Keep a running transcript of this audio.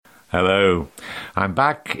Hello. I'm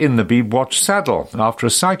back in the Beeb Watch saddle after a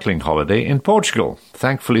cycling holiday in Portugal,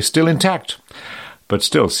 thankfully still intact, but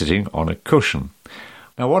still sitting on a cushion.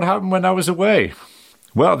 Now, what happened when I was away?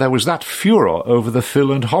 Well, there was that furor over the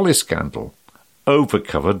Phil and Holly scandal,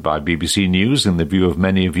 overcovered by BBC News in the view of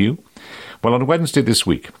many of you. Well, on Wednesday this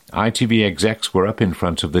week, ITV execs were up in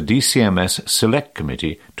front of the DCMS Select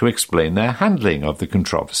Committee to explain their handling of the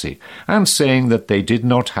controversy and saying that they did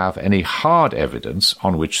not have any hard evidence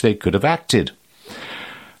on which they could have acted.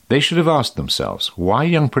 They should have asked themselves why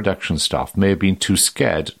young production staff may have been too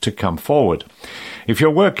scared to come forward. If you're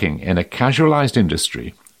working in a casualised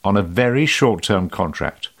industry on a very short-term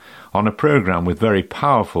contract, on a programme with very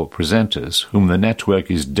powerful presenters whom the network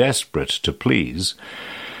is desperate to please,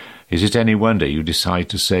 is it any wonder you decide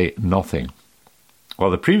to say nothing? Well,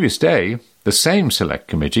 the previous day, the same Select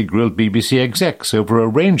Committee grilled BBC execs over a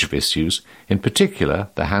range of issues, in particular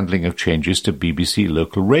the handling of changes to BBC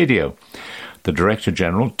local radio. The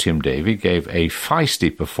Director-General, Tim Davie, gave a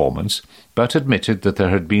feisty performance, but admitted that there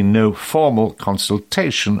had been no formal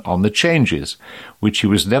consultation on the changes, which he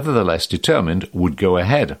was nevertheless determined would go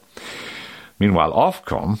ahead. Meanwhile,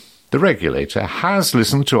 Ofcom, the regulator, has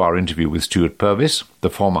listened to our interview with Stuart Purvis, the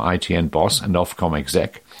former ITN boss and Ofcom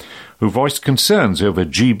exec, who voiced concerns over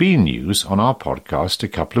GB News on our podcast a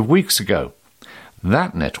couple of weeks ago.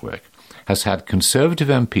 That network has had Conservative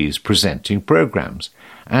MPs presenting programmes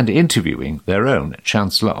and interviewing their own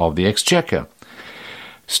Chancellor of the Exchequer.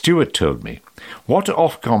 Stuart told me, what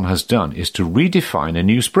Ofcom has done is to redefine a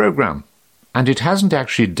news programme, and it hasn't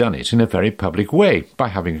actually done it in a very public way by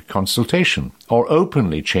having a consultation or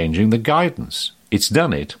openly changing the guidance. It's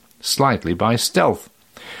done it slightly by stealth.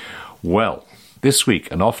 Well, this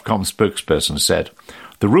week an Ofcom spokesperson said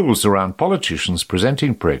the rules around politicians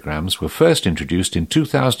presenting programmes were first introduced in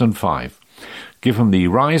 2005. Given the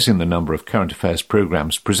rise in the number of current affairs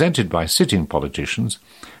programmes presented by sitting politicians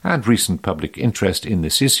and recent public interest in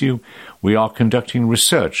this issue, we are conducting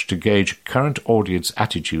research to gauge current audience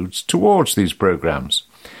attitudes towards these programmes.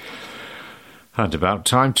 And about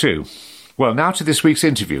time too. Well, now to this week's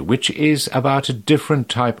interview, which is about a different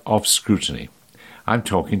type of scrutiny. I'm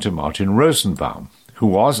talking to Martin Rosenbaum, who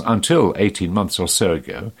was, until 18 months or so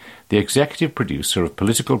ago, the executive producer of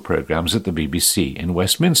political programmes at the BBC in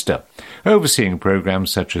Westminster, overseeing programmes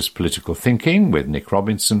such as Political Thinking with Nick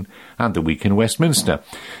Robinson and The Week in Westminster,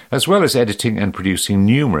 as well as editing and producing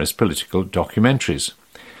numerous political documentaries.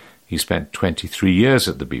 He spent 23 years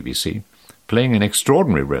at the BBC, playing an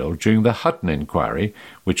extraordinary role during the Hutton Inquiry,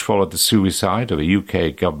 which followed the suicide of a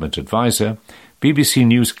UK government advisor, BBC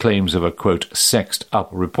News claims of a, quote, sexed-up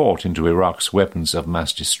report into Iraq's weapons of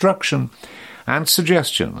mass destruction, and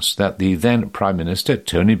suggestions that the then Prime Minister,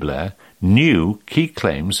 Tony Blair, knew key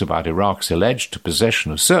claims about Iraq's alleged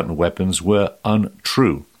possession of certain weapons were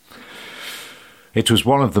untrue. It was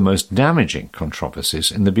one of the most damaging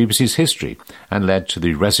controversies in the BBC's history and led to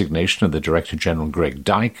the resignation of the Director-General Greg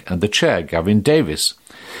Dyke and the Chair, Gavin Davis.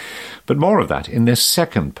 But more of that in this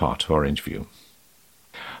second part of our interview.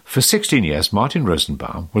 For 16 years, Martin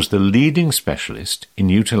Rosenbaum was the leading specialist in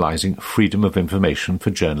utilising freedom of information for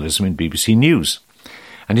journalism in BBC News.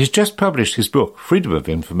 And he's just published his book, Freedom of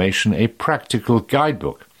Information, a Practical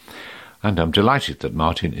Guidebook. And I'm delighted that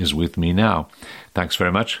Martin is with me now. Thanks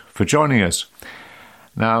very much for joining us.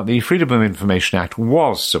 Now, the Freedom of Information Act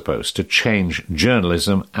was supposed to change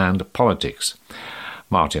journalism and politics.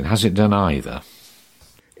 Martin, has it done either?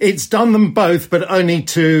 It's done them both, but only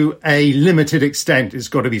to a limited extent, it's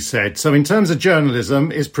got to be said. So in terms of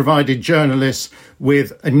journalism, it's provided journalists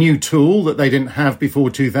with a new tool that they didn't have before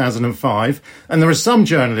 2005. And there are some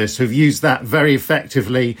journalists who've used that very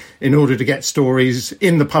effectively in order to get stories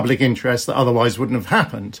in the public interest that otherwise wouldn't have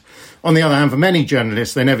happened. On the other hand, for many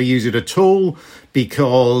journalists, they never use it at all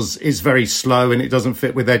because it's very slow and it doesn't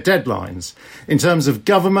fit with their deadlines. In terms of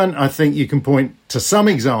government, I think you can point to some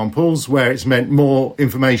examples where it's meant more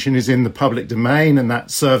information is in the public domain and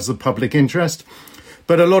that serves the public interest.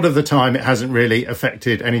 But a lot of the time, it hasn't really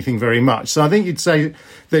affected anything very much. So I think you'd say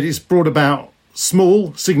that it's brought about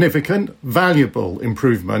small, significant, valuable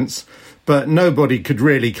improvements, but nobody could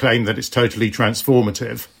really claim that it's totally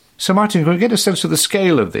transformative. So, Martin, can we get a sense of the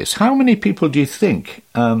scale of this? How many people do you think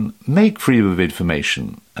make freedom of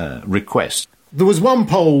information requests? There was one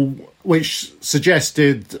poll which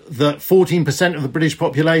suggested that 14% of the British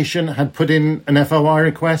population had put in an FOI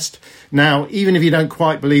request. Now, even if you don't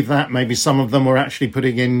quite believe that, maybe some of them were actually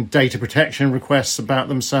putting in data protection requests about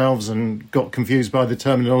themselves and got confused by the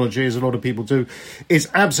terminology, as a lot of people do. It's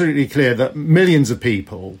absolutely clear that millions of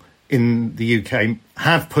people in the UK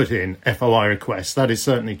have put in FOI requests. That is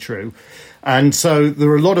certainly true. And so there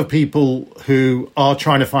are a lot of people who are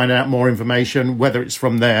trying to find out more information, whether it's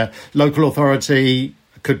from their local authority,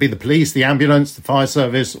 could be the police, the ambulance, the fire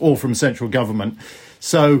service, or from central government.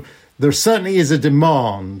 So there certainly is a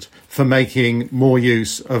demand for making more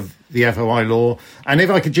use of the FOI law. And if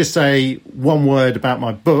I could just say one word about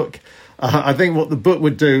my book, I think what the book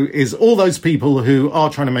would do is all those people who are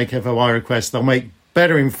trying to make FOI requests, they'll make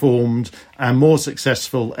better informed and more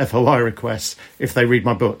successful FOI requests if they read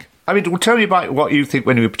my book. I mean, tell me about what you think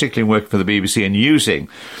when you were particularly working for the BBC and using,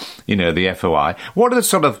 the FOI. What are the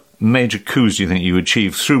sort of major coups you think you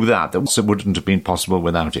achieved through that wouldn't have been possible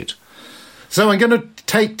without it? So I'm going to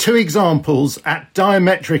take two examples at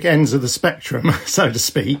diametric ends of the spectrum, so to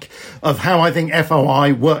speak, of how I think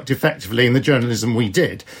FOI worked effectively in the journalism we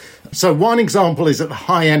did. So one example is at the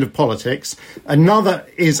high end of politics. Another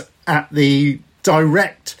is at the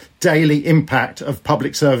direct daily impact of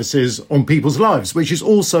public services on people's lives, which is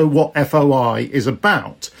also what FOI is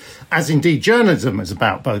about, as indeed journalism is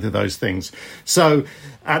about, both of those things. So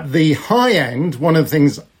at the high end, one of the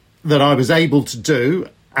things that I was able to do,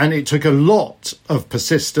 and it took a lot of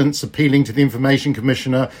persistence appealing to the Information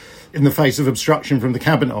Commissioner in the face of obstruction from the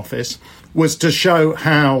Cabinet Office, was to show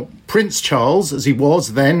how Prince Charles, as he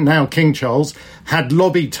was then, now King Charles, had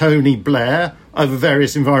lobbied Tony Blair over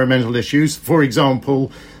various environmental issues. For example,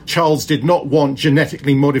 Charles did not want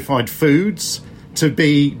genetically modified foods to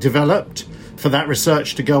be developed for that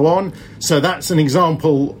research to go on. So that's an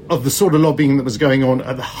example of the sort of lobbying that was going on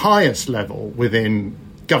at the highest level within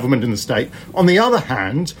government and the state. On the other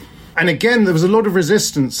hand, and again, there was a lot of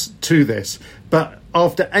resistance to this, but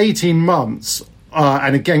after 18 months,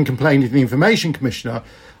 and again complaining to the Information Commissioner,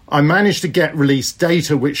 I managed to get released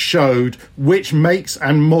data which showed which makes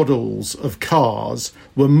and models of cars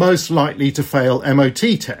were most likely to fail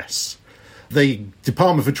MOT tests. The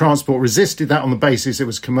Department for Transport resisted that on the basis it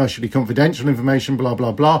was commercially confidential information, blah,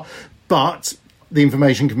 blah, blah. But the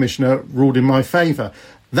Information Commissioner ruled in my favour.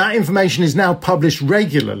 That information is now published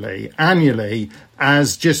regularly, annually,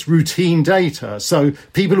 as just routine data. So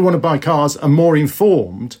people who want to buy cars are more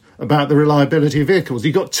informed about the reliability of vehicles.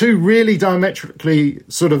 You've got two really diametrically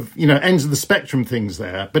sort of, ends of the spectrum things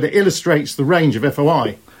there, but it illustrates the range of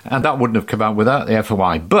FOI. And that wouldn't have come out without the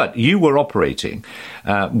FOI. But you were operating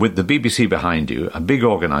with the BBC behind you, a big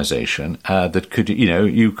organisation that could,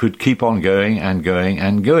 you could keep on going and going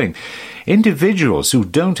and going. Individuals who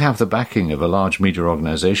don't have the backing of a large media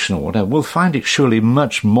organisation or whatever will find it surely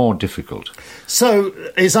much more difficult. So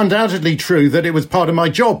it's undoubtedly true that it was part of my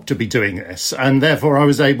job to be doing this, and therefore I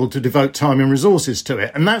was able to devote time and resources to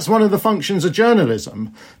it. And that's one of the functions of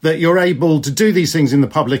journalism, that you're able to do these things in the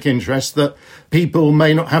public interest that people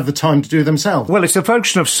may not have the time to do themselves. Well, it's a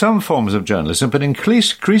function of some forms of journalism, but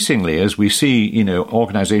increasingly, as we see,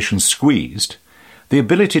 organisations squeezed, the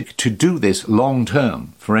ability to do this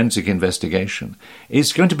long-term forensic investigation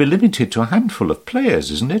is going to be limited to a handful of players,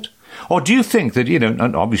 isn't it? Or do you think that,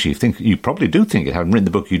 and obviously you probably do think it, having written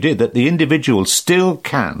the book you did, that the individual still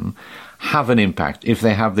can have an impact if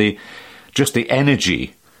they have just the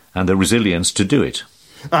energy and the resilience to do it?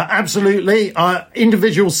 Absolutely.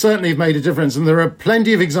 Individuals certainly have made a difference, and there are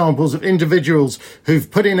plenty of examples of individuals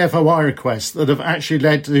who've put in FOI requests that have actually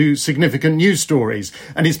led to significant news stories.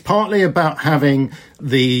 And it's partly about having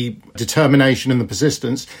the determination and the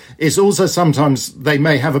persistence. It's also sometimes they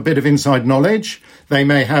may have a bit of inside knowledge. They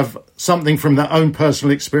may have something from their own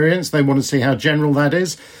personal experience. They want to see how general that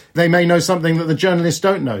is. They may know something that the journalists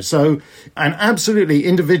don't know. So, and absolutely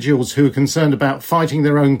individuals who are concerned about fighting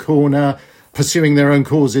their own corner, pursuing their own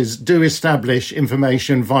causes, do establish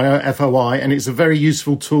information via FOI, and it's a very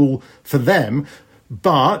useful tool for them.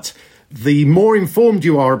 But the more informed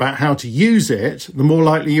you are about how to use it, the more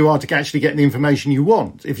likely you are to actually get the information you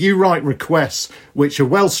want. If you write requests which are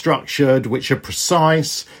well structured, which are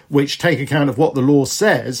precise, which take account of what the law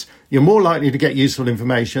says, you're more likely to get useful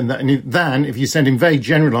information than if you send in very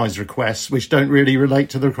generalised requests which don't really relate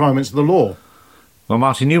to the requirements of the law. Well,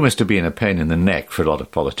 Martin, you must have been a pain in the neck for a lot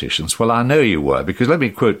of politicians. Well, I know you were, because let me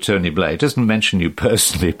quote Tony Blair. It doesn't mention you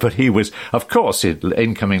personally, but he was, of course,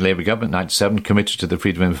 incoming Labour government, 97, committed to the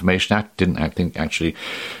Freedom of Information Act, didn't, I think, actually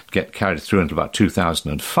get carried through until about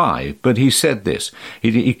 2005. But he said this.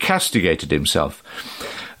 He castigated himself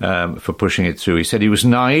for pushing it through. He said he was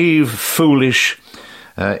naive, foolish,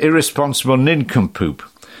 irresponsible nincompoop.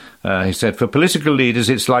 He said, for political leaders,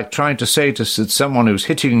 it's like trying to say to someone who's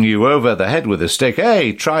hitting you over the head with a stick,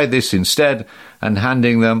 hey, try this instead, and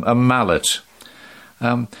handing them a mallet.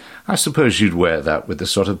 I suppose you'd wear that with a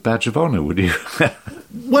sort of badge of honour, would you?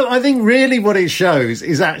 Well, I think really what it shows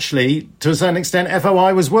is actually, to a certain extent,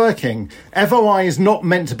 FOI was working. FOI is not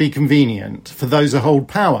meant to be convenient for those who hold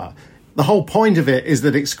power. The whole point of it is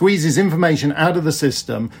that it squeezes information out of the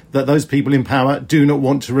system that those people in power do not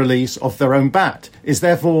want to release off their own bat. It's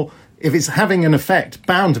therefore, if it's having an effect,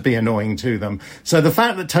 bound to be annoying to them. So the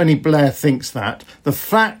fact that Tony Blair thinks that, the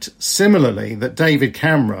fact, similarly, that David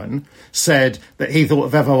Cameron said that he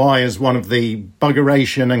thought of FOI as one of the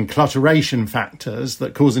buggeration and clutteration factors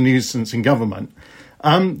that cause a nuisance in government,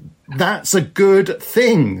 that's a good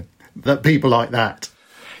thing that people like that.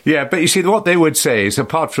 Yeah, but you see, what they would say is,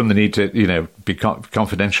 apart from the need to, be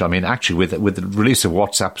confidential, I mean, actually, with the release of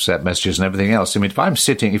WhatsApp messages and everything else, I mean,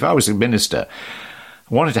 if I was a minister,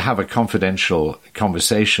 wanted to have a confidential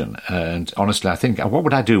conversation, and honestly, I think, what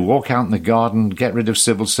would I do? Walk out in the garden, get rid of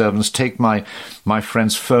civil servants, take my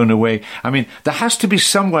friend's phone away? I mean, there has to be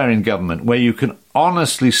somewhere in government where you can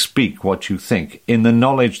honestly speak what you think in the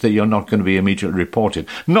knowledge that you're not going to be immediately reported,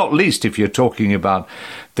 not least if you're talking about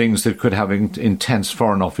things that could have intense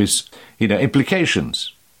Foreign Office,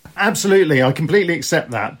 implications. Absolutely, I completely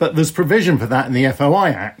accept that, but there's provision for that in the FOI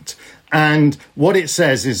Act. And what it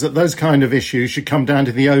says is that those kind of issues should come down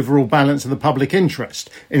to the overall balance of the public interest.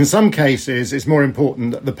 In some cases, it's more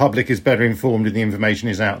important that the public is better informed and the information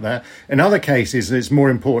is out there. In other cases, it's more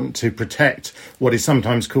important to protect what is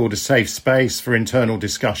sometimes called a safe space for internal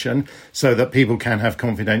discussion so that people can have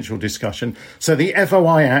confidential discussion. So the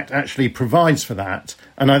FOI Act actually provides for that.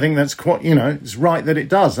 And I think that's quite, it's right that it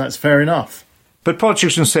does. That's fair enough. But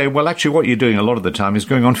politicians say, well, actually, what you're doing a lot of the time is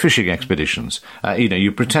going on fishing expeditions.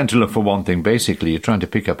 You pretend to look for one thing. Basically, you're trying to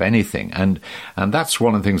pick up anything. And that's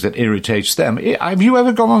one of the things that irritates them. Have you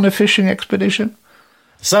ever gone on a fishing expedition?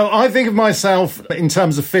 So I think of myself in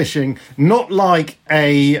terms of fishing, not like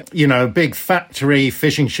a, big factory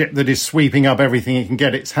fishing ship that is sweeping up everything it can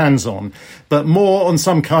get its hands on, but more on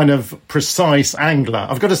some kind of precise angler.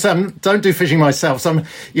 I've got to say, I don't do fishing myself. So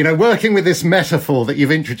I'm, working with this metaphor that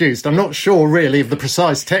you've introduced. I'm not sure really of the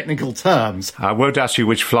precise technical terms. I won't ask you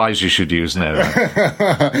which flies you should use now.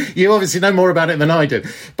 You obviously know more about it than I do,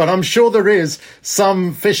 but I'm sure there is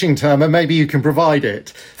some fishing term, and maybe you can provide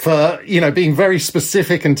it for, being very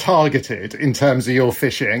specific and targeted in terms of your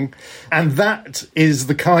fishing. And that is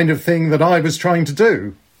the kind of thing that I was trying to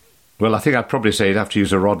do. Well, I think I'd probably say you'd have to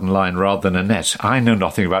use a rod and line rather than a net. I know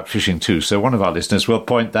nothing about fishing too, so one of our listeners will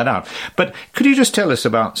point that out. But could you just tell us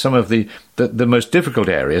about some of the most difficult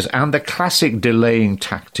areas and the classic delaying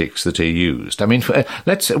tactics that are used? I mean,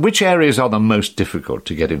 which areas are the most difficult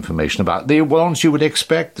to get information about? The ones you would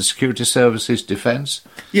expect, the security services, defence?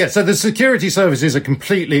 Yeah, so the security services are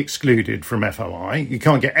completely excluded from FOI. You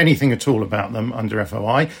can't get anything at all about them under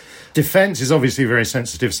FOI. Defence is obviously a very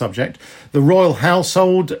sensitive subject. The royal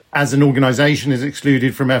household as an organisation is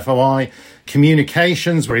excluded from FOI.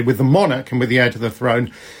 Communications with the monarch and with the heir to the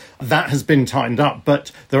throne, that has been tightened up.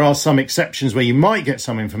 But there are some exceptions where you might get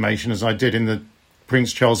some information, as I did in the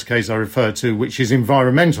Prince Charles case I referred to, which is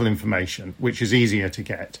environmental information, which is easier to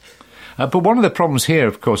get. But one of the problems here,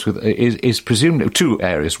 of course, is presumably two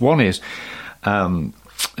areas. One is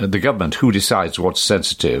the government, who decides what's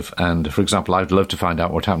sensitive. And, for example, I'd love to find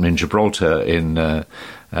out what happened in Gibraltar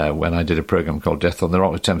when I did a programme called Death on the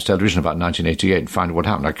Rock with Thames Television about 1988 and find what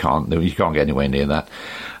happened. You can't get anywhere near that.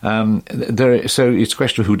 So it's a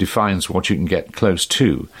question of who defines what you can get close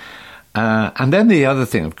to. And then the other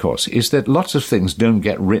thing, of course, is that lots of things don't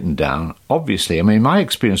get written down, obviously. I mean, my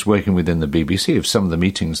experience working within the BBC of some of the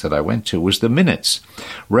meetings that I went to was the minutes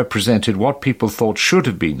represented what people thought should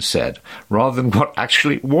have been said rather than what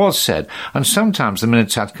actually was said. And sometimes the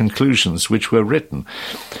minutes had conclusions which were written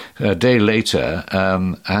a day later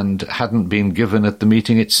and hadn't been given at the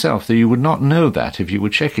meeting itself. You would not know that if you were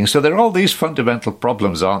checking. So there are all these fundamental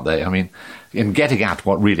problems, aren't they? I mean, in getting at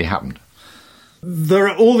what really happened. There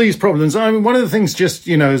are all these problems. I mean, one of the things just,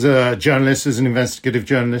 as a journalist, as an investigative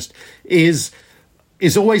journalist, is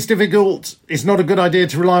always difficult. It's not a good idea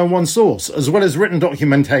to rely on one source. As well as written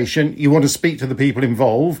documentation, you want to speak to the people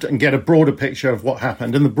involved and get a broader picture of what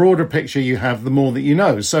happened. And the broader picture you have, the more that you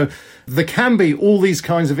know. So there can be all these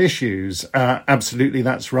kinds of issues. Absolutely,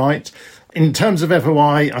 that's right. In terms of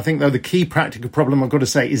FOI, I think, though, the key practical problem, I've got to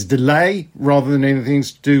say, is delay rather than anything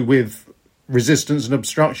to do with resistance and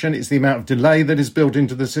obstruction. It's the amount of delay that is built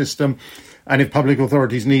into the system. And if public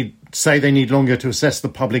authorities say they need longer to assess the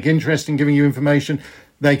public interest in giving you information,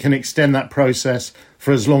 they can extend that process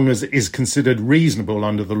for as long as it is considered reasonable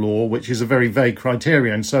under the law, which is a very vague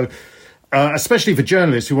criterion. So especially for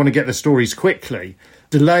journalists who want to get their stories quickly,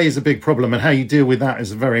 delay is a big problem, and how you deal with that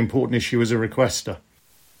is a very important issue as a requester.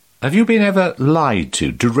 Have you been ever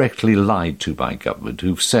directly lied to by government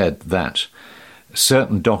who've said that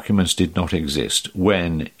certain documents did not exist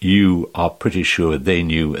when you are pretty sure they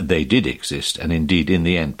knew they did exist, and indeed, in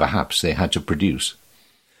the end, perhaps they had to produce?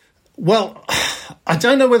 Well, I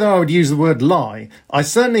don't know whether I would use the word lie. I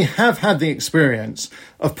certainly have had the experience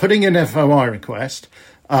of putting in an FOI request,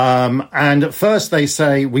 and at first they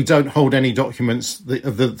say, we don't hold any documents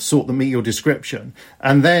of the sort that meet your description.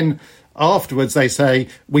 And then afterwards they say,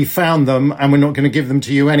 we found them and we're not going to give them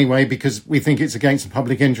to you anyway because we think it's against the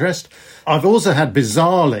public interest. I've also had,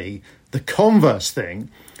 bizarrely, the converse thing,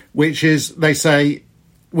 which is they say,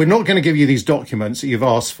 we're not going to give you these documents that you've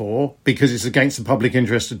asked for because it's against the public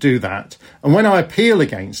interest to do that. And when I appeal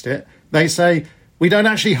against it, they say, we don't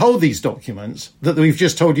actually hold these documents that we've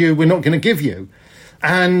just told you we're not going to give you.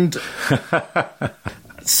 And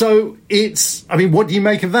so what do you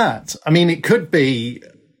make of that? I mean, it could be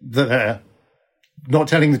that they're not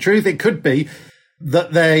telling the truth. It could be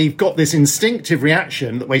that they've got this instinctive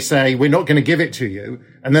reaction that they say, we're not going to give it to you.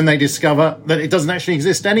 And then they discover that it doesn't actually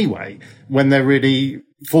exist anyway when they're really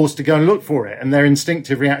forced to go and look for it. And their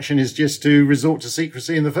instinctive reaction is just to resort to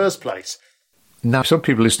secrecy in the first place. Now, some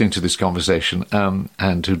people listening to this conversation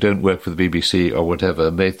and who don't work for the BBC or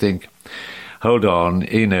whatever may think, hold on,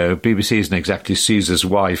 BBC isn't exactly Caesar's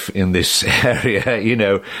wife in this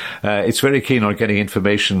area. It's very keen on getting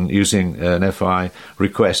information using an FOI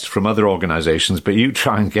request from other organisations, but you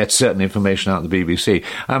try and get certain information out of the BBC.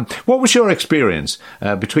 What was your experience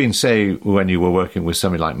between, say, when you were working with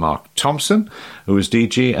somebody like Mark Thompson, who was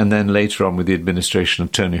DG, and then later on with the administration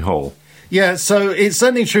of Tony Hall? Yeah, so it's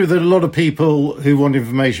certainly true that a lot of people who want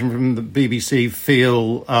information from the BBC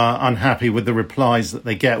feel unhappy with the replies that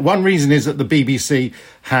they get. One reason is that the BBC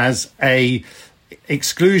has a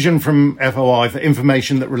exclusion from FOI for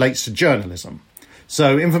information that relates to journalism.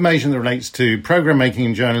 So information that relates to programme making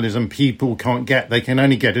and journalism, people can't get. They can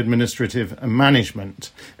only get administrative and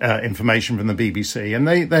management information from the BBC, and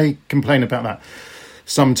they complain about that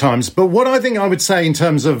sometimes. But what I think I would say in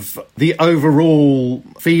terms of the overall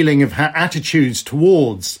feeling of attitudes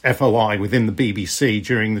towards FOI within the BBC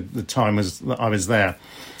during the time that I was there,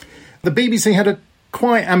 the BBC had a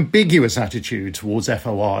quite ambiguous attitude towards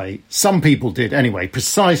FOI. Some people did anyway,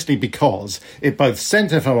 precisely because it both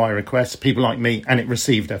sent FOI requests, people like me, and it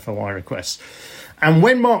received FOI requests. And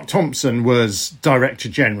when Mark Thompson was Director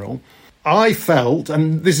General, I felt,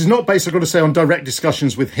 and this is not based, I've got to say, on direct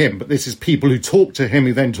discussions with him, but this is people who talked to him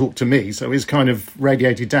who then talked to me, so it's kind of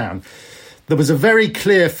radiated down. There was a very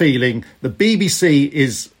clear feeling the BBC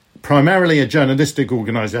is primarily a journalistic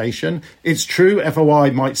organisation. It's true,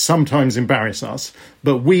 FOI might sometimes embarrass us,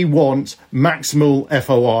 but we want maximal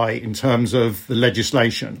FOI in terms of the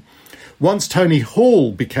legislation. Once Tony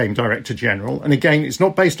Hall became Director General, and again, it's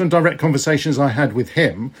not based on direct conversations I had with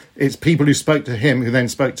him, it's people who spoke to him who then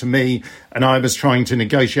spoke to me, and I was trying to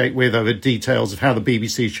negotiate with over details of how the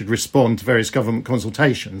BBC should respond to various government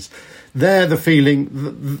consultations. There, the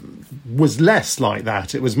feeling was less like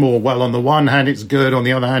that. It was more, well, on the one hand, it's good, on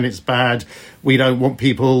the other hand, it's bad. We don't want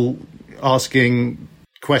people asking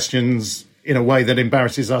questions in a way that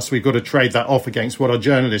embarrasses us. We've got to trade that off against what our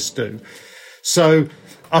journalists do. So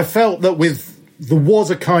I felt that there was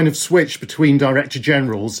a kind of switch between Director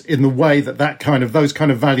Generals in the way that those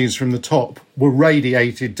kind of values from the top were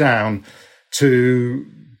radiated down to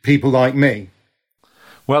people like me.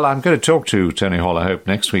 Well, I'm going to talk to Tony Hall, I hope,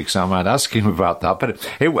 next week, so I might ask him about that.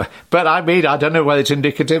 But I mean, I don't know whether it's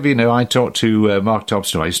indicative. I talked to Mark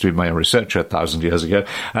Thompson, I used to be my researcher 1,000 years ago,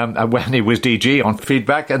 when he was DG on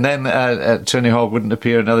feedback, and then Tony Hall wouldn't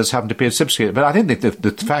appear and others haven't appeared subsequently. But I think that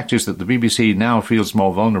the fact is that the BBC now feels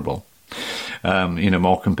more vulnerable.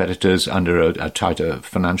 More competitors under a tighter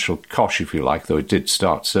financial cosh, if you like, though it did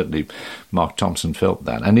start, certainly Mark Thompson felt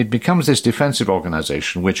that. And it becomes this defensive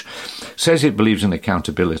organisation which says it believes in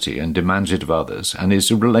accountability and demands it of others, and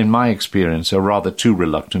is, in my experience, rather too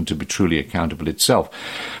reluctant to be truly accountable itself.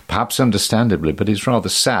 Perhaps understandably, but it's rather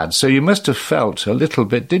sad. So you must have felt a little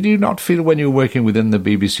bit, did you not feel when you were working within the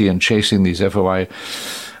BBC and chasing these FOI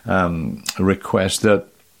requests, that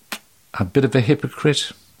a bit of a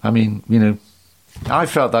hypocrite? I mean, I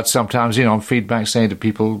felt that sometimes, on feedback, saying to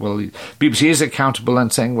people, well, BBC is accountable,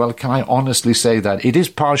 and saying, well, can I honestly say that? It is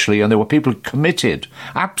partially, and there were people committed,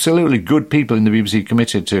 absolutely good people in the BBC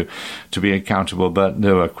committed to be accountable, but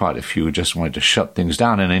there were quite a few who just wanted to shut things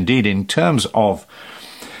down. And indeed, in terms of,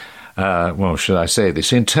 should I say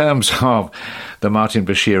this? In terms of the Martin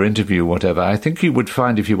Bashir interview, whatever, I think you would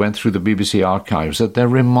find if you went through the BBC archives that they're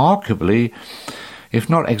remarkably, if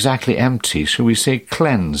not exactly empty, shall we say,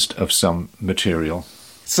 cleansed of some material.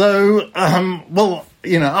 So,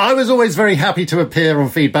 I was always very happy to appear on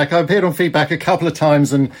feedback. I appeared on feedback a couple of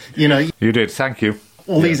times, and, You did, thank you.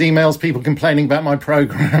 All these emails, people complaining about my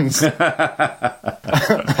programmes.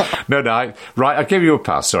 I give you a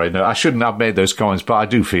pass. Sorry, no, I shouldn't have made those comments, but I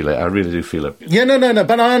do feel it. I really do feel it. Yeah, no.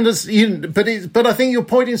 But I understand. But I think your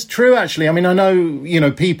point is true. Actually, I mean, I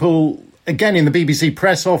know, people again in the BBC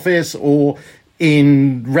press office or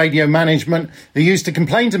in radio management, they used to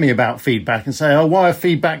complain to me about feedback and say, "Oh, why are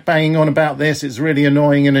feedback banging on about this? It's really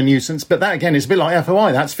annoying and a nuisance." But that again is a bit like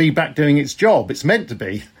FOI. That's feedback doing its job. It's meant to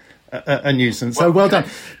be a nuisance. So well done.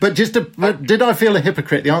 But did I feel a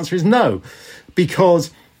hypocrite? The answer is no,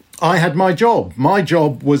 because I had my job. My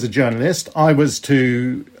job was a journalist. I was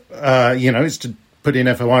to, it's to put in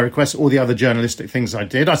FOI requests, all the other journalistic things I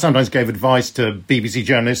did. I sometimes gave advice to BBC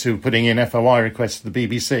journalists who were putting in FOI requests to the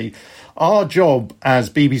BBC. Our job as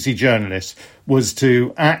BBC journalists was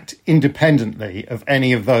to act independently of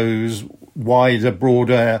any of those wider,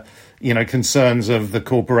 broader, concerns of the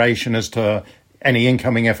corporation as to any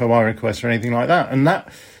incoming FOI requests or anything like that. And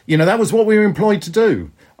that was what we were employed to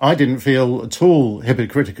do. I didn't feel at all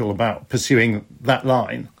hypocritical about pursuing that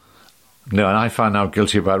line. No, and I find now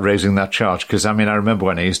guilty about raising that charge because, I remember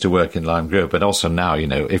when I used to work in Lime Grove, but also now,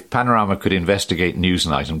 if Panorama could investigate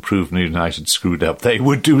Newsnight and prove Newsnight had screwed up, they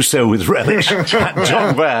would do so with relish. And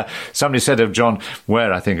John Ware, somebody said of John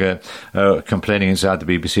Ware, I think, complaining inside the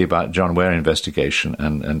BBC about John Ware investigation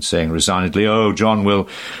and saying resignedly, John will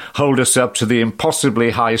hold us up to the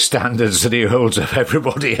impossibly high standards that he holds of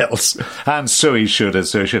everybody else. And so he should, and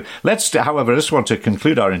so he should. However, I just want to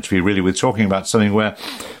conclude our interview really with talking about something where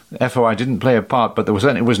FOI didn't play a part, but it was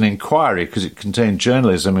an inquiry because it contained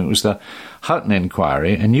journalism. It was the Hutton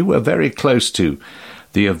Inquiry, and you were very close to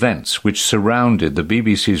the events which surrounded the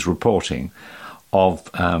BBC's reporting of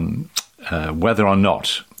whether or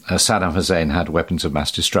not Saddam Hussein had weapons of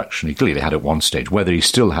mass destruction. He clearly had at one stage. Whether he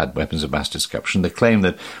still had weapons of mass destruction, the claim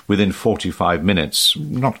that within 45 minutes,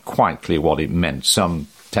 not quite clear what it meant, some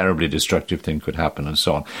terribly destructive thing could happen and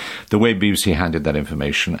so on. The way BBC handled that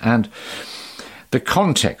information and the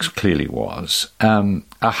context clearly was a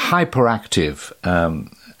hyperactive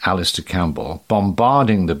Alistair Campbell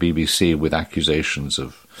bombarding the BBC with accusations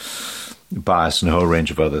of bias and a whole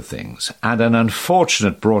range of other things, and an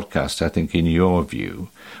unfortunate broadcast, I think, in your view,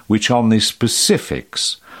 which on the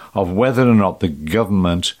specifics of whether or not the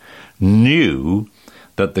government knew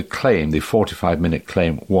that the claim, the 45-minute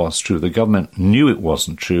claim, was true. The government knew it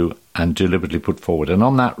wasn't true and deliberately put forward. And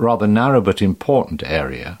on that rather narrow but important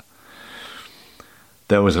area,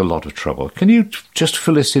 there was a lot of trouble. Can you just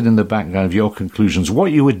fill us in the background of your conclusions,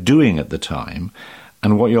 what you were doing at the time,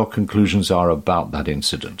 and what your conclusions are about that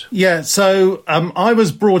incident? Yeah, so I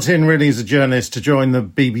was brought in really as a journalist to join the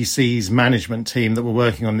BBC's management team that were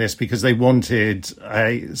working on this because they wanted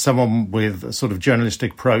someone with a sort of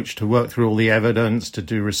journalistic approach to work through all the evidence, to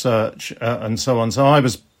do research and so on. So I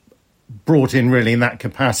was brought in really in that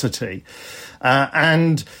capacity.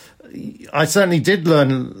 And I certainly did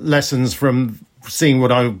learn lessons from seeing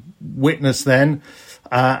what I witnessed then.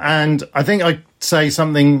 And I think I'd say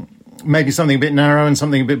maybe something a bit narrow and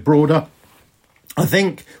something a bit broader. I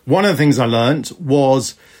think one of the things I learned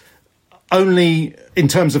was only in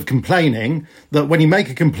terms of complaining, that when you make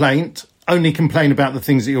a complaint, only complain about the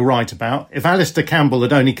things that you're right about. If Alistair Campbell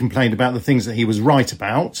had only complained about the things that he was right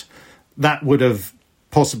about, that would have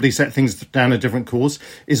possibly set things down a different course.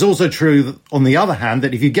 It's also true that, on the other hand,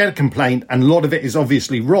 that if you get a complaint and a lot of it is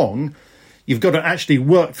obviously wrong, you've got to actually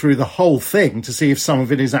work through the whole thing to see if some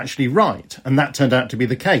of it is actually right. And that turned out to be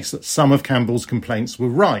the case, that some of Campbell's complaints were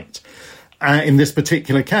right in this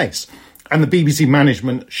particular case. And the BBC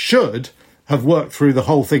management should have worked through the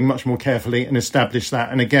whole thing much more carefully and established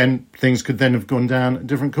that. And again, things could then have gone down a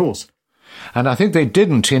different course. And I think they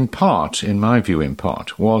didn't, in part, in my view,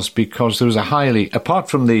 was because there was apart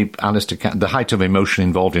from the height of emotion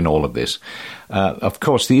involved in all of this, of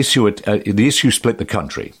course, the issue split the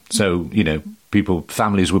country. So,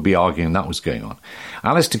 families would be arguing that was going on.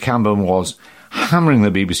 Alistair Campbell was hammering the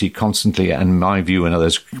BBC constantly, and in my view and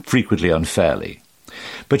others, frequently unfairly.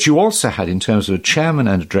 But you also had, in terms of a chairman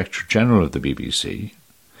and a director general of the BBC,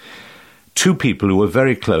 two people who were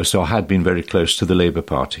very close or had been very close to the Labour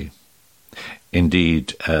Party.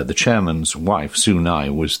 Indeed, the chairman's wife, Sue Nye,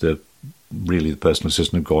 was really the personal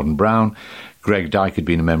assistant of Gordon Brown. Greg Dyke had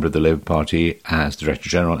been a member of the Labour Party as Director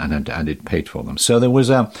General and had paid for them. So there was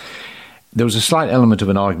a slight element of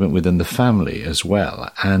an argument within the family as well.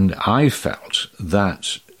 And I felt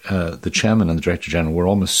that the chairman and the Director General were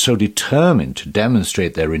almost so determined to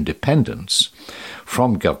demonstrate their independence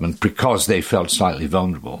from government because they felt slightly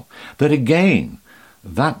vulnerable that, again,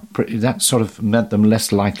 that sort of meant them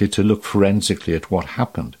less likely to look forensically at what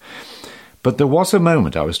happened. But there was a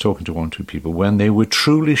moment, I was talking to one or two people, when they were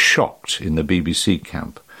truly shocked in the BBC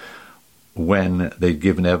camp when they'd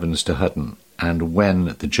given evidence to Hutton and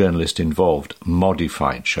when the journalist involved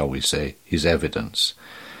modified, shall we say, his evidence.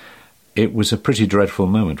 It was a pretty dreadful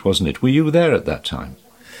moment, wasn't it? Were you there at that time?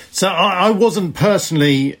 So I wasn't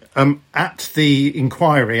personally at the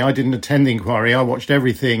inquiry. I didn't attend the inquiry. I watched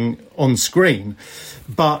everything on screen.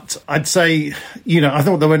 But I'd say, I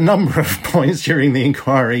thought there were a number of points during the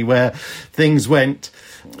inquiry where things went,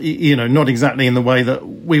 not exactly in the way that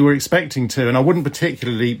we were expecting to. And I wouldn't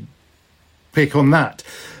particularly pick on that.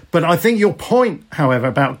 But I think your point, however,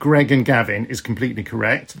 about Greg and Gavin is completely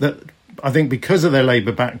correct, that I think because of their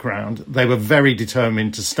Labour background, they were very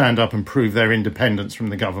determined to stand up and prove their independence from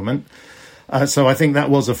the government. So I think that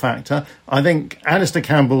was a factor. I think Alistair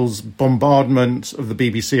Campbell's bombardment of the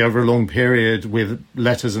BBC over a long period with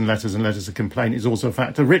letters and letters and letters of complaint is also a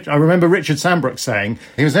factor. I remember Richard Sambrook saying,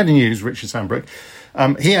 he was head of news, Richard Sambrook,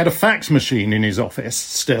 he had a fax machine in his office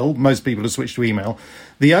still. Most people have switched to email.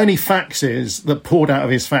 The only faxes that poured out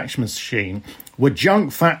of his fax machine were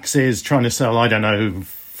junk faxes trying to sell, I don't know,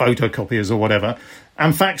 photocopiers or whatever,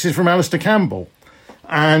 and faxes from Alistair Campbell.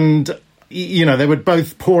 And they would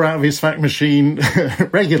both pour out of his fax machine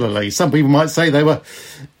regularly. Some people might say they were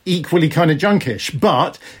equally kind of junkish,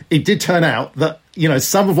 but it did turn out that,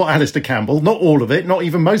 some of what Alistair Campbell, not all of it, not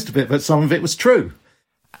even most of it, but some of it was true.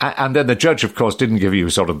 And then the judge, of course, didn't give you a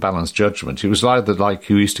sort of balanced judgment. He was either like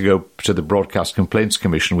you used to go to the Broadcast Complaints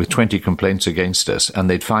Commission with 20 complaints against us, and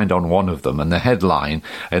they'd find on one of them, and the headline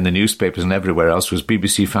in the newspapers and everywhere else was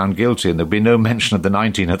BBC found guilty, and there'd be no mention of the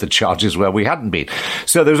 19 other charges where we hadn't been.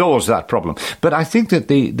 So there's always that problem. But I think that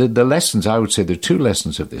the lessons, I would say there are two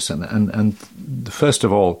lessons of this, and first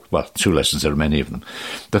of all, well, two lessons, there are many of them.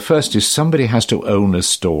 The first is somebody has to own a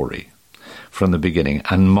story from the beginning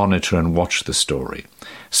and monitor and watch the story.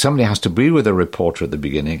 Somebody has to be with a reporter at the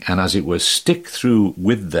beginning and, as it were, stick through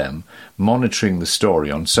with them, monitoring the story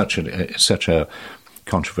on such a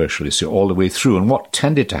controversial issue all the way through. And what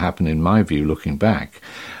tended to happen, in my view, looking back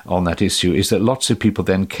on that issue, is that lots of people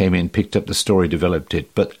then came in, picked up the story, developed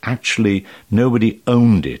it, but actually nobody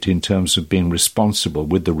owned it in terms of being responsible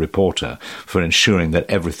with the reporter for ensuring that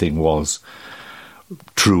everything was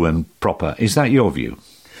true and proper. Is that your view?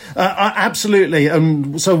 Absolutely.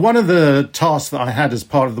 So one of the tasks that I had as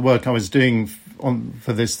part of the work I was doing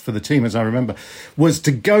for the team, as I remember, was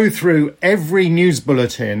to go through every news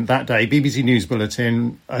bulletin that day, BBC News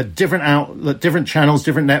Bulletin, different outlet, different channels,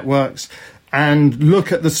 different networks, and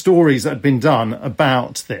look at the stories that had been done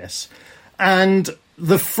about this. And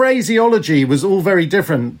the phraseology was all very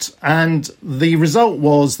different, and the result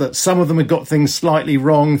was that some of them had got things slightly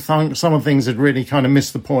wrong, some of things had really kind of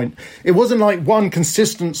missed the point. It wasn't like one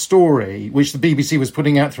consistent story, which the BBC was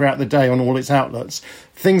putting out throughout the day on all its outlets.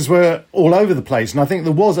 Things were all over the place, and I think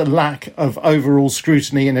there was a lack of overall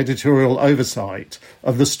scrutiny and editorial oversight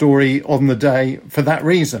of the story on the day for that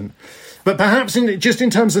reason. But perhaps just in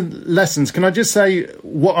terms of lessons, can I just say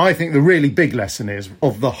what I think the really big lesson is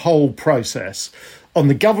of the whole process on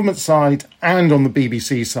the government side and on the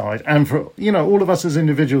BBC side, and for, all of us as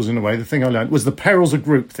individuals in a way, the thing I learned was the perils of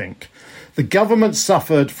groupthink. The government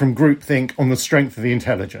suffered from groupthink on the strength of the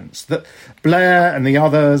intelligence. That Blair and the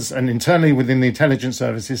others, and internally within the intelligence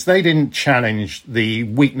services, they didn't challenge the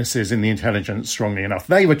weaknesses in the intelligence strongly enough.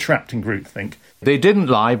 They were trapped in groupthink. They didn't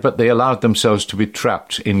lie, but they allowed themselves to be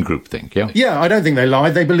trapped in groupthink, yeah? Yeah, I don't think they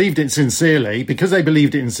lied. They believed it sincerely. Because they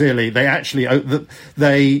believed it sincerely, they actually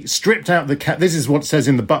they stripped out this is what it says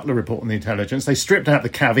in the Butler report on the intelligence. They stripped out the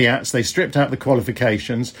caveats. They stripped out the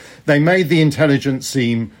qualifications. They made the intelligence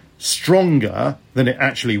seem stronger than it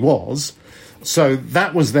actually was. So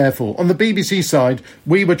that was their fault. On the BBC side,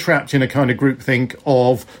 we were trapped in a kind of groupthink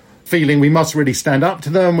of feeling we must really stand up to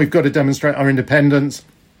them. We've got to demonstrate our independence.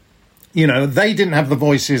 They didn't have the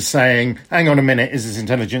voices saying, hang on a minute, is this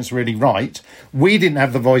intelligence really right? We didn't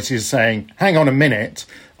have the voices saying, hang on a minute,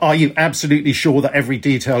 are you absolutely sure that every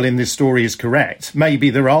detail in this story is correct?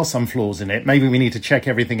 Maybe there are some flaws in it. Maybe we need to check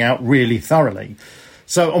everything out really thoroughly.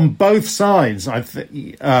 So on both sides,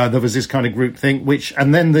 there was this kind of groupthink,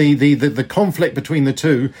 and then the conflict between the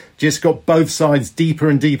two just got both sides deeper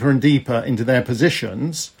and deeper and deeper into their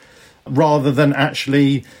positions, rather than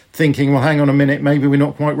actually thinking, well, hang on a minute, maybe we're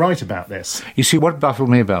not quite right about this. You see, what baffled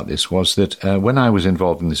me about this was that when I was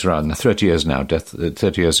involved in this round, 30 years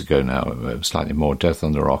ago now, slightly more, Death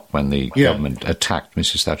on the Rock, when the government attacked,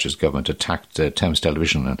 Mrs. Thatcher's government attacked Thames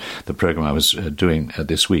Television and the programme I was doing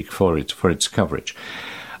this week for its coverage.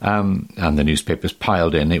 and the newspapers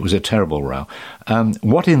piled in. It was a terrible row.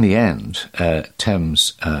 What in the end,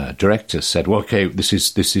 Thames directors said, well, OK, this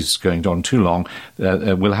is going on too long.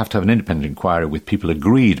 We'll have to have an independent inquiry with people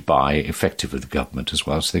agreed by, effectively, the government as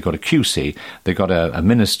well. So they got a QC, they got a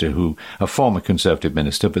minister a former Conservative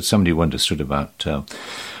minister, but somebody who understood about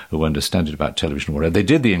television or whatever. They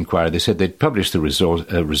did the inquiry. They said they'd publish the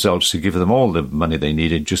results to give them all the money they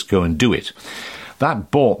needed, just go and do it.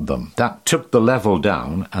 That bought them. That took the level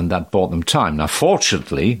down, and that bought them time. Now,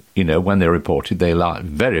 fortunately, when they reported, they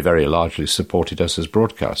very, very largely supported us as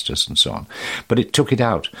broadcasters and so on. But it took it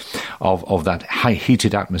out of that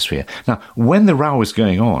high-heated atmosphere. Now, when the row was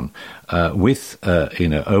going on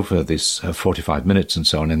over this 45 minutes and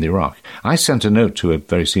so on in Iraq, I sent a note to a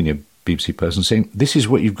very senior BBC person saying, this is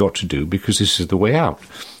what you've got to do because this is the way out.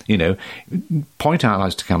 Point out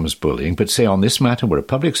Alistair Cameron's bullying, but say on this matter, we're a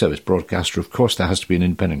public service broadcaster, of course there has to be an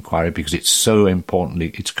independent inquiry because it's so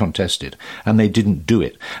importantly, it's contested. And they didn't do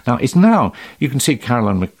it. Now, you can see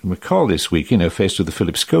Caroline McCall this week, faced with the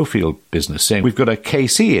Philip Schofield business, saying, we've got a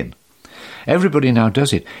KC in. Everybody now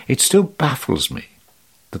does it. It still baffles me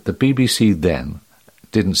that the BBC then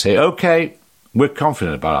didn't say, OK, we're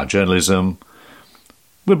confident about our journalism,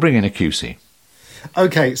 we'll bring in a QC.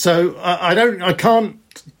 OK, so I can't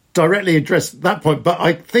directly address that point, but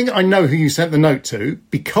I think I know who you sent the note to,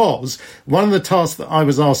 because one of the tasks that I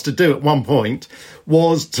was asked to do at one point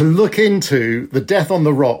was to look into the Death on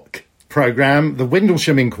the Rock programme, the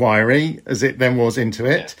Windlesham Inquiry, as it then was, into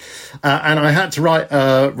it. And I had to write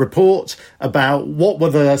a report about what were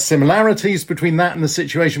the similarities between that and the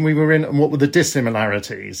situation we were in and what were the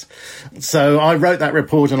dissimilarities. So I wrote that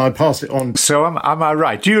report and I passed it on. So am I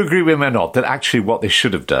right? Do you agree with me or not that actually what they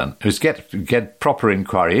should have done was get proper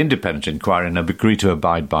inquiry, independent inquiry, and agree to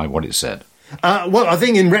abide by what it said? Well, I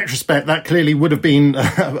think in retrospect, that clearly would have been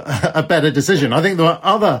a better decision. I think there were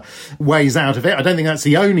other ways out of it. I don't think that's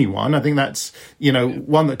the only one. I think that's,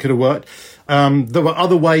 one that could have worked. There were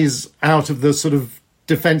other ways out of the sort of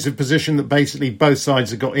defensive position that basically both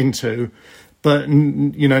sides had got into. But,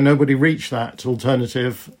 nobody reached that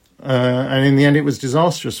alternative. And in the end, it was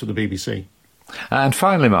disastrous for the BBC. And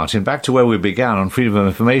finally, Martin, back to where we began on freedom of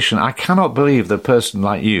information. I cannot believe that a person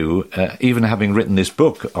like you, even having written this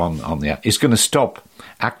book on the app, is going to stop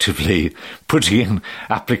actively putting in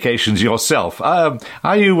applications yourself.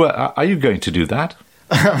 Are you going to do that?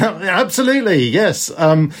 Absolutely, yes.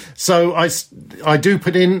 So I do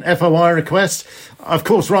put in FOI requests. Of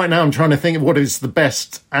course, right now I'm trying to think of what is the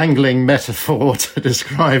best angling metaphor to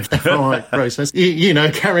describe the FOI process.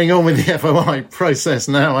 Carrying on with the FOI process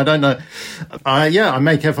now, I don't know. I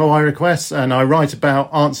make FOI requests and I write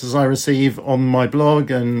about answers I receive on my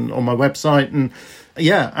blog and on my website. And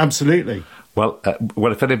yeah, absolutely. Well,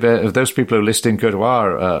 if those people who are listening go to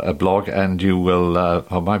our blog, and you will,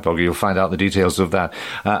 on my blog, you'll find out the details of that.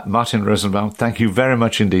 Martin Rosenbaum, thank you very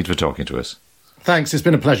much indeed for talking to us. Thanks, it's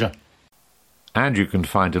been a pleasure. And you can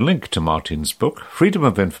find a link to Martin's book, Freedom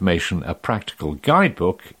of Information, a Practical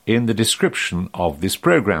Guidebook, in the description of this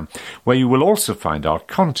programme, where you will also find our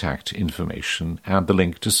contact information and the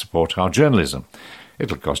link to support our journalism.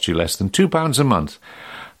 It'll cost you less than £2 a month.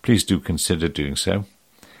 Please do consider doing so.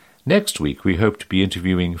 Next week, we hope to be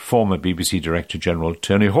interviewing former BBC Director General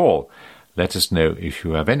Tony Hall. Let us know if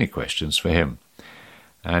you have any questions for him.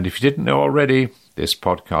 And if you didn't know already, this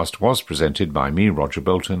podcast was presented by me, Roger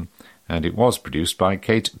Bolton, and it was produced by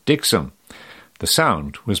Kate Dixon. The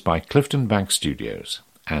sound was by Clifton Bank Studios,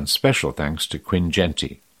 and special thanks to Quinn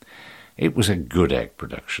Genty. It was a good egg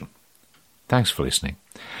production. Thanks for listening.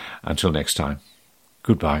 Until next time,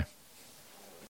 goodbye.